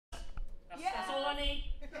funny?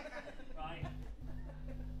 Right.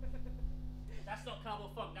 That's not cowboy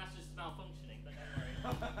funk, that's just malfunctioning, but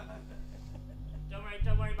don't worry.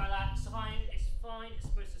 Don't worry about that. It's fine, it's fine. It's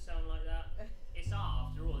supposed to sound like that. It's art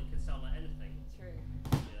after all, it can sound like anything. True.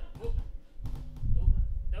 Yeah. Oop. Oop.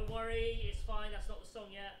 Don't worry, it's fine, that's not the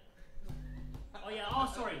song yet. Oh yeah,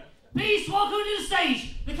 oh sorry. Please welcome to the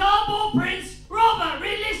stage, the cardboard prince, Robert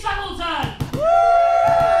Ridley-Shackleton! Woo!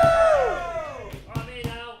 Alright, me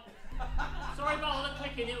now. Sorry about all the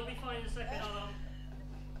clicking, it'll be fine in a second, hold on.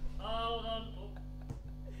 Hold on. Oh.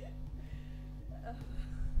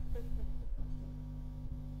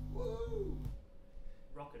 Woo!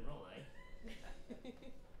 Rock and roll, eh?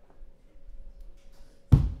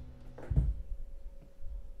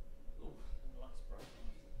 Ooh, the light's bright.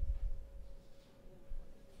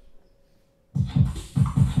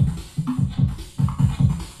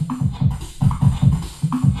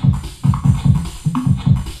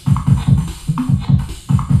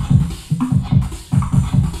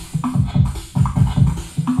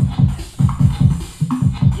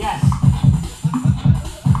 Yes.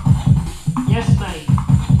 Yes, mate.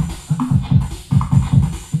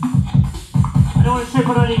 I don't want to trip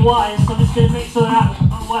on any wires, so I'm just going to mix all that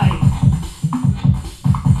away.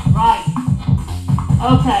 Right.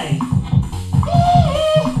 Okay.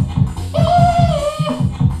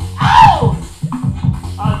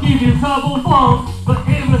 I'll give you cardboard funk, but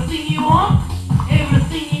everything you want,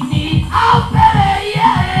 everything you need, I'll better,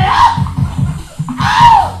 yeah!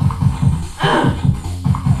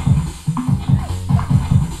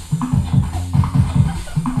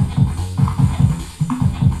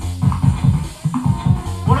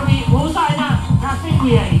 What was that in that thing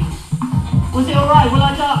we ate? Was it alright?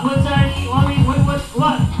 Was there any,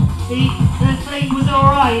 what? The thing, was it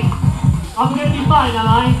alright? I'm going to be fine, am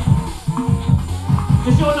I?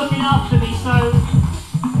 Because you're looking after me, so...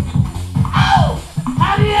 Ow!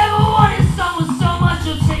 Have you ever wanted someone so much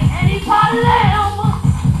you'll take any part of them?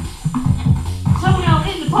 Toenail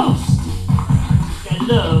in the post. Get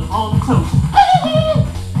love on toast.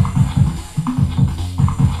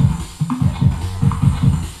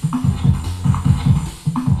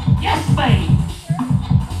 Yes, mate!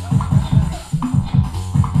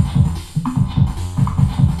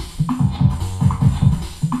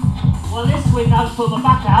 Well, this week I have to put my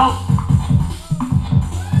back out.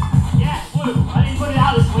 Yeah, woo! I didn't put it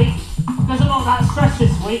out this week because I'm not that stressed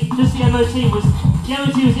this week. Just the MOT was the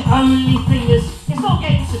only thing it's not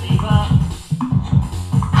getting to me, but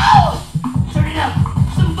ow! Turn it up!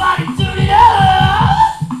 Somebody turn it up!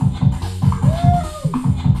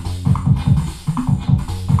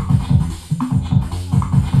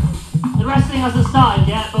 The wrestling hasn't started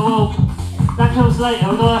yet, but that comes later.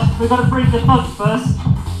 We've got to bring the funk first.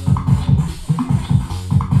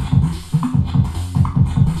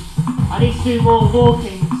 I need to do more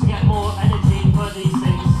walking to get more energy for these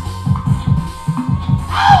things.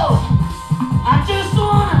 Ow!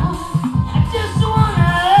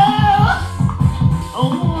 I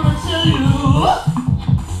wanna tell you,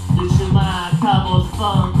 this is my cowboy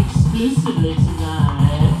funk exclusively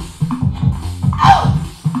tonight. Ow!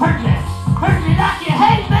 Hurt me like you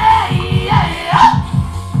hate me, yeah!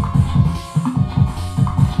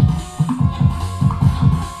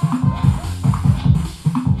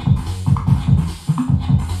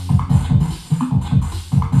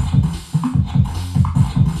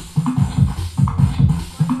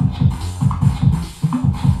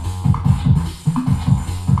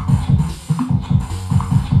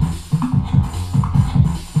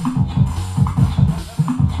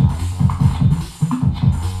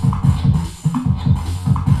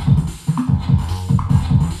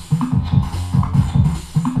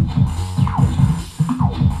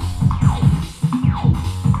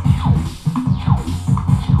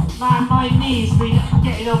 Man, my knee's been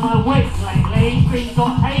getting on my wick lately. He's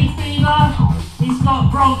got hay fever, he's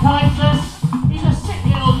got bronchitis, he's a sick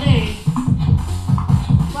little knee.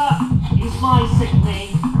 But he's my sick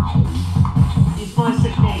knee. He's my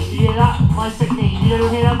sick knee. Do you hear that? My sick knee. You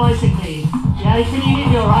don't hear that? My sick knee. Yeah, can you hear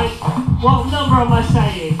me alright? What number am I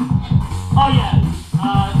saying? Oh yeah,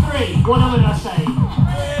 3. What number did I say?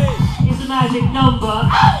 3. It's a magic number.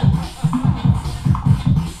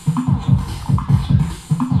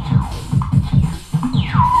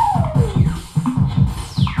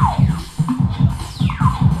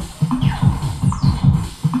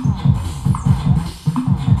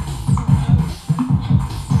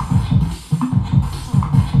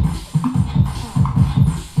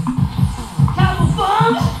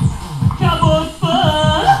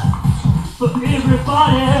 For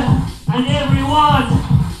everybody and everyone.